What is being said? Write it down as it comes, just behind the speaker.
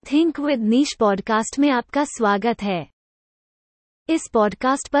Think with niche podcast में आपका स्वागत है। इस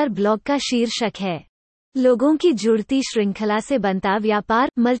पॉडकास्ट पर ब्लॉग का शीर्षक है लोगों की जुड़ती श्रृंखला से बनता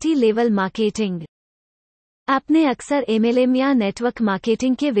व्यापार, मल्टी लेवल मार्केटिंग। आपने अक्सर एमएलएम या नेटवर्क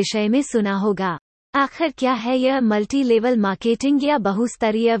मार्केटिंग के विषय में सुना होगा। आखिर क्या है यह मल्टी लेवल मार्केटिंग या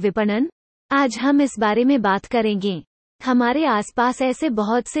बहुस्तरीय विपणन? आज हम इस बारे में बात करेंगे। हमारे आसपास ऐसे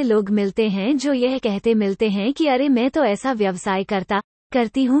बहुत से लोग मिलते हैं जो यह कहते मिलते हैं कि अरे मैं तो ऐसा व्यवसाय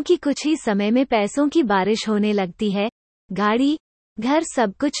करती हूँ कि कुछ ही समय में पैसों की बारिश होने लगती है। गाड़ी, घर,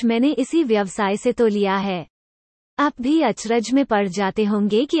 सब कुछ मैंने इसी व्यवसाय से तो लिया है। आप भी अचरज में पड़ जाते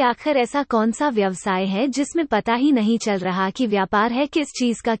होंगे कि आखिर ऐसा कौन सा व्यवसाय है जिसमें पता ही नहीं चल रहा कि व्यापार है किस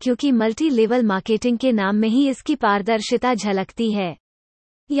चीज का, क्योंकि मल्टी लेवल मार्केटिंग के नाम में ही इसकी पारदर्शिता झलकती है।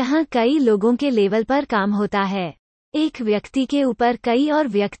 यहाँ कई लोगों के लेवल पर काम होता है। एक व्यक्ति के ऊपर कई और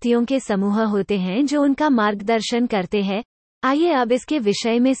व्यक्तियों के समूह होते हैं जो उनका मार्गदर्शन करते हैं। आइए अब इसके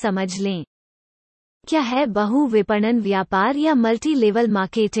विषय में समझ लें। क्या है बहु विपणन व्यापार या मल्टी लेवल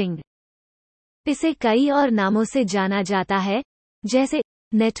मार्केटिंग? इसे कई और नामों से जाना जाता है, जैसे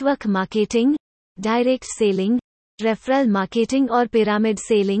network marketing, direct selling, referral marketing और पिरामिड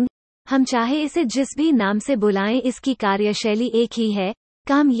सेलिंग। हम चाहे इसे जिस भी नाम से बुलाएं, इसकी कार्यशैली एक ही है।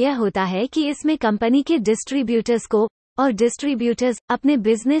 काम यह होता है कि इसमें कंपनी के डिस्ट्रीब्यूटर्स को और डिस्ट्रीब्यूटर्स अपने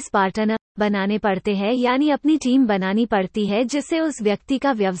बिजनेस पार्टनर बनाने पड़ते हैं, यानी अपनी टीम बनानी पड़ती है जिससे उस व्यक्ति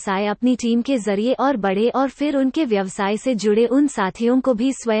का व्यवसाय अपनी टीम के जरिए और बढ़े, और फिर उनके व्यवसाय से जुड़े उन साथियों को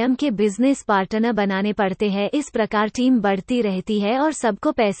भी स्वयं के बिजनेस पार्टनर बनाने पड़ते हैं। इस प्रकार टीम बढ़ती रहती है और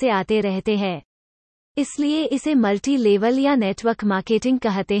सबको पैसे आते रहते हैं। इसलिए इसे मल्टी लेवल या नेटवर्क मार्केटिंग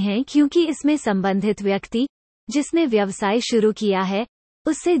कहते हैं, क्योंकि इसमें संबंधित व्यक्ति जिसने व्यवसाय शुरू किया है,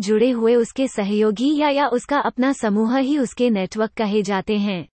 उससे जुड़े हुए उसके सहयोगी या उसका अपना समूह ही उसके नेटवर्क कहे जाते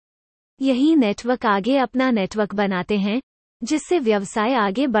हैं। यही नेटवर्क आगे अपना नेटवर्क बनाते हैं, जिससे व्यवसाय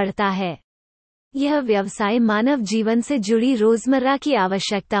आगे बढ़ता है। यह व्यवसाय मानव जीवन से जुड़ी रोजमर्रा की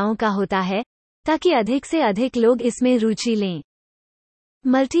आवश्यकताओं का होता है, ताकि अधिक से अधिक लोग इसमें रुचि लें।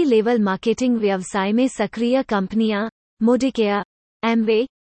 मल्टी लेवल मार्केटिंग व्यवसाय में सक्रिय कंपनियां मोडिकेयर, Amway,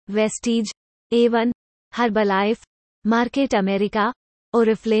 Vestige, A1, Herbalife, market America,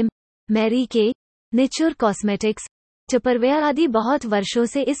 Oriflame, Mary के, नेचर कॉस्मेटिक्स, टपरवेयर आदि बहुत वर्षों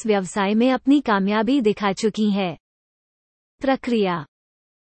से इस व्यवसाय में अपनी कामयाबी दिखा चुकी है। प्रक्रिया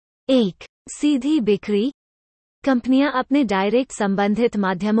 1. सीधी बिक्री। कंपनियां अपने डायरेक्ट संबंधित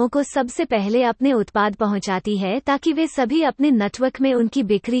माध्यमों को सबसे पहले अपने उत्पाद पहुंचाती है ताकि वे सभी अपने नेटवर्क में उनकी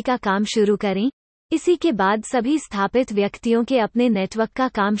बिक्री का काम शुरू करें। इसी के बाद सभी स्थापित व्यक्तियों के अपने नेटवर्क का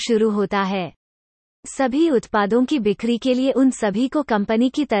काम शुरू होता है। सभी उत्पादों की बिक्री के लिए उन सभी को कंपनी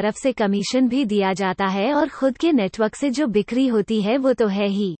की तरफ से कमीशन भी दिया जाता है, और खुद के नेटवर्क से जो बिक्री होती है वो तो है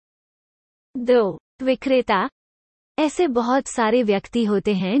ही। 2. विक्रेता। ऐसे बहुत सारे व्यक्ति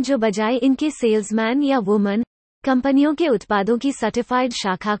होते हैं जो बजाय इनके सेल्समैन या वुमन, कंपनियों के उत्पादों की सर्टिफाइड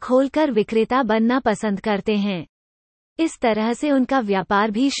शाखा खोलकर विक्रेता बनना पसंद करते हैं। इस तरह से उनका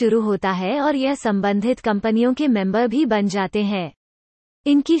व्यापार भी शुरू होता है और यह संबंधित कंपनियों के मेंबर भी बन जाते हैं।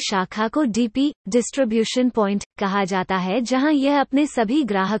 इनकी शाखा को डीपी, डिस्ट्रीब्यूशन पॉइंट, कहा जाता है, जहां यह अपने सभी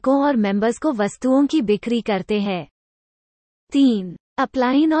ग्राहकों और मेंबर्स को वस्तुओं की बिक्री करते हैं। 3.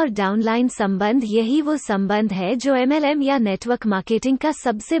 अपलाइन और डाउनलाइन संबंध। यही वो संबंध है जो एमएलएम या नेटवर्क मार्केटिंग का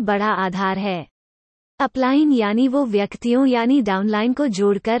सबसे बड़ा आधार है। अपलाइन यानी वो व्यक्तियों यानी डाउनलाइन को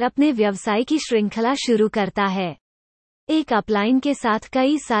जोड़कर अपने व्यवसाय की श्रृंखला शुरू करता है। एक अपलाइन के साथ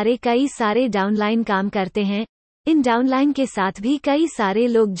कई सारे डाउनलाइन काम करते हैं। इन डाउनलाइन के साथ भी कई सारे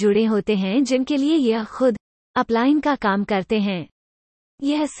लोग जुड़े होते हैं जिनके लिए यह खुद अपलाइन का काम करते हैं।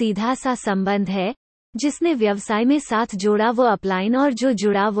 यह सीधा सा संबंध है। जिसने व्यवसाय में साथ जोड़ा वो अपलाइन, और जो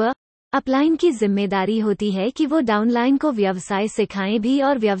जुड़ा वह अपलाइन की जिम्मेदारी होती है कि वो डाउनलाइन को व्यवसाय सिखाएं भी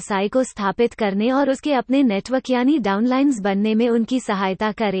और व्यवसाय को स्थापित करने और उसके अपने नेटवर्क यानी डाउनलाइंस बनने में उनकी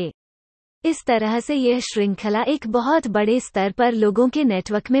सहायता करे। इस तरह से यह श्रृंखला एक बहुत बड़े स्तर पर लोगों के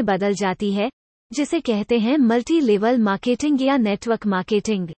नेटवर्क में बदल जाती है, जिसे कहते हैं मल्टी लेवल मार्केटिंग या नेटवर्क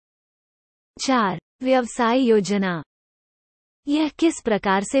मार्केटिंग। 4. व्यवसाय योजना। यह किस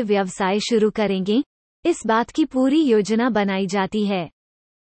प्रकार से व्यवसाय शुरू करेंगे, इस बात की पूरी योजना बनाई जाती है।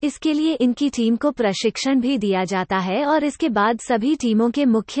 इसके लिए इनकी टीम को प्रशिक्षण भी दिया जाता है, और इसके बाद सभी टीमों के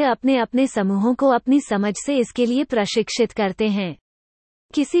मुख्य अपने अपने समूहों को अपनी समझ से इसके लिए प्रशिक्षित करते हैं।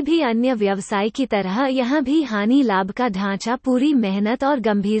 किसी भी अन्य व्यवसाय की तरह यहाँ भी हानि लाभ का ढांचा पूरी मेहनत और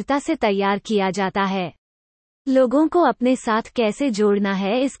गंभीरता से तैयार किया जाता है। लोगों को अपने साथ कैसे जोड़ना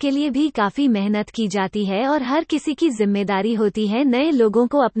है, इसके लिए भी काफी मेहनत की जाती है, और हर किसी की जिम्मेदारी होती है नए लोगों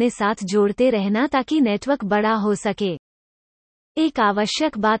को अपने साथ जोड़ते रहना ताकि नेटवर्क बड़ा हो सके। एक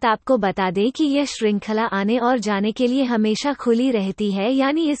आवश्यक बात आपको बता दें कि यह श्रृंखला आने और जाने के लिए हमेशा खुली रहती है,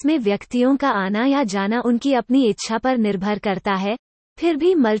 यानी इसमें व्यक्तियों का आना या जाना उनकी अपनी इच्छा पर निर्भर करता है। फिर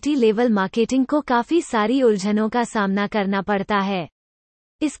भी मल्टी लेवल मार्केटिंग को काफी सारी उलझनों का सामना करना पड़ता है।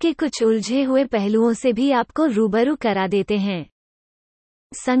 इसके कुछ उलझे हुए पहलुओं से भी आपको रूबरू करा देते हैं।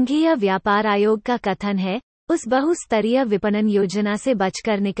 संघीय व्यापार आयोग का कथन है, उस बहुस्तरीय विपणन योजना से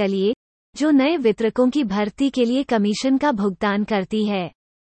बचकर निकलिए जो नए वितरकों की भर्ती के लिए कमीशन का भुगतान करती है।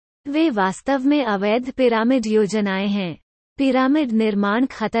 वे वास्तव में अवैध पिरामिड योजनाएं हैं। पिरामिड निर्माण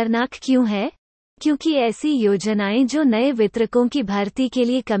खतरनाक क्यों है? क्योंकि ऐसी योजनाएं जो नए वितरकों की भर्ती के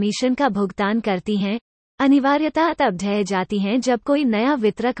लिए कमीशन का भुगतान करती हैं, अनिवार्यतः तब ढह जाती हैं जब कोई नया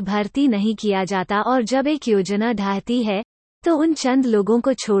वितरक भर्ती नहीं किया जाता, और जब एक योजना ढहती है तो उन चंद लोगों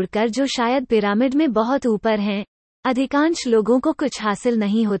को छोड़कर जो शायद पिरामिड में बहुत ऊपर हैं, अधिकांश लोगों को कुछ हासिल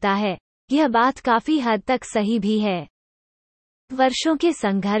नहीं होता है। यह बात काफी हद तक सही भी है। वर्षों के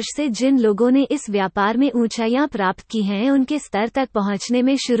संघर्ष से जिन लोगों ने इस व्यापार में ऊंचाइयां प्राप्त की हैं, उनके स्तर तक पहुंचने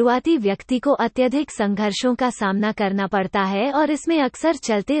में शुरुआती व्यक्ति को अत्यधिक संघर्षों का सामना करना पड़ता है, और इसमें अक्सर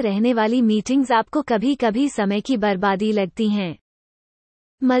चलते रहने वाली मीटिंग्स आपको कभी कभी समय की बर्बादी लगती हैं।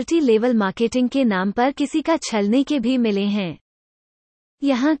 मल्टी लेवल मार्केटिंग के नाम पर किसी का छलने के भी मिले हैं।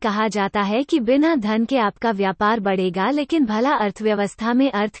 यहाँ कहा जाता है कि बिना धन के आपका व्यापार बढ़ेगा, लेकिन भला अर्थव्यवस्था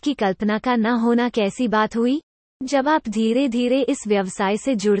में अर्थ की कल्पना का न होना कैसी बात हुई? जब आप धीरे धीरे इस व्यवसाय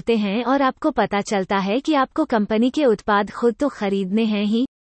से जुड़ते हैं और आपको पता चलता है कि आपको कंपनी के उत्पाद खुद तो खरीदने हैं ही,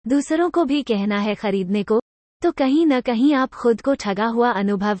 दूसरों को भी कहना है खरीदने को, तो कहीं न कहीं आप खुद को ठगा हुआ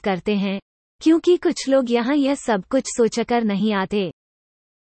अनुभव करते हैं, क्योंकि कुछ लोग यहाँ यह सब कुछ सोचकर नहीं आते।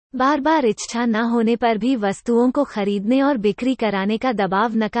 बार बार इच्छा न होने पर भी वस्तुओं को खरीदने और बिक्री कराने का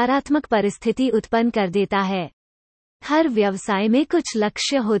दबाव नकारात्मक परिस्थिति उत्पन्न कर देता है। हर व्यवसाय में कुछ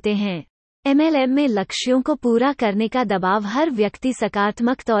लक्ष्य होते हैं। एमएलएम में लक्ष्यों को पूरा करने का दबाव हर व्यक्ति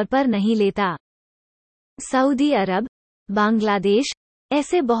सकारात्मक तौर पर नहीं लेता। सऊदी अरब, बांग्लादेश,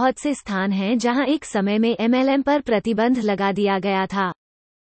 ऐसे बहुत से स्थान हैं जहां एक समय में एमएलएम पर प्रतिबंध लगा दिया गया था।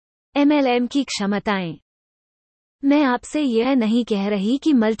 एमएलएम की क्षमताएं। मैं आपसे यह नहीं कह रही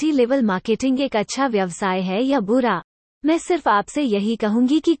कि मल्टी लेवल मार्केटिंग एक अच्छा व्यवसाय है या बुरा। मैं सिर्फ आपसे यही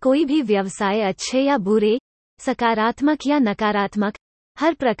कहूंगी कि कोई भी व्यवसाय अच्छे या बुरे, सकारात्मक या नकारात्मक,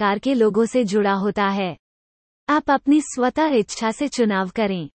 हर प्रकार के लोगों से जुड़ा होता है। आप अपनी स्वतः इच्छा से चुनाव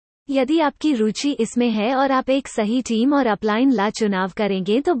करें। यदि आपकी रुचि इसमें है और आप एक सही टीम और अपलाइन ला चुनाव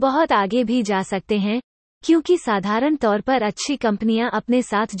करेंगे तो बहुत आगे भी जा सकते हैं, क्योंकि साधारण तौर पर अच्छी कंपनियां अपने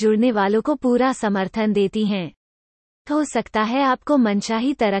साथ जुड़ने वालों को पूरा समर्थन देती हैं। हो सकता है आपको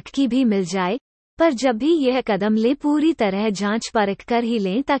मनचाही तरक्की भी मिल जाए, पर जब भी यह कदम लें पूरी तरह जांच परख कर ही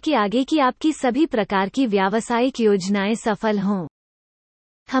लें, ताकि आगे की आपकी सभी प्रकार की व्यावसायिक योजनाएं सफल हों।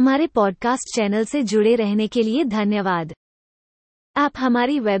 हमारे पॉडकास्ट चैनल से जुड़े रहने के लिए धन्यवाद। आप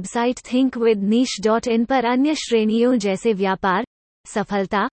हमारी वेबसाइट thinkwithniche.in पर अन्य श्रेणियों जैसे व्यापार,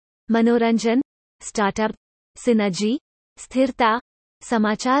 सफलता, मनोरंजन, स्टार्टअप, सिनर्जी, स्थिरता,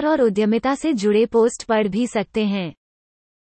 समाचार और उद्यमिता से जुड़े पोस्ट पढ़ भी सकते हैं।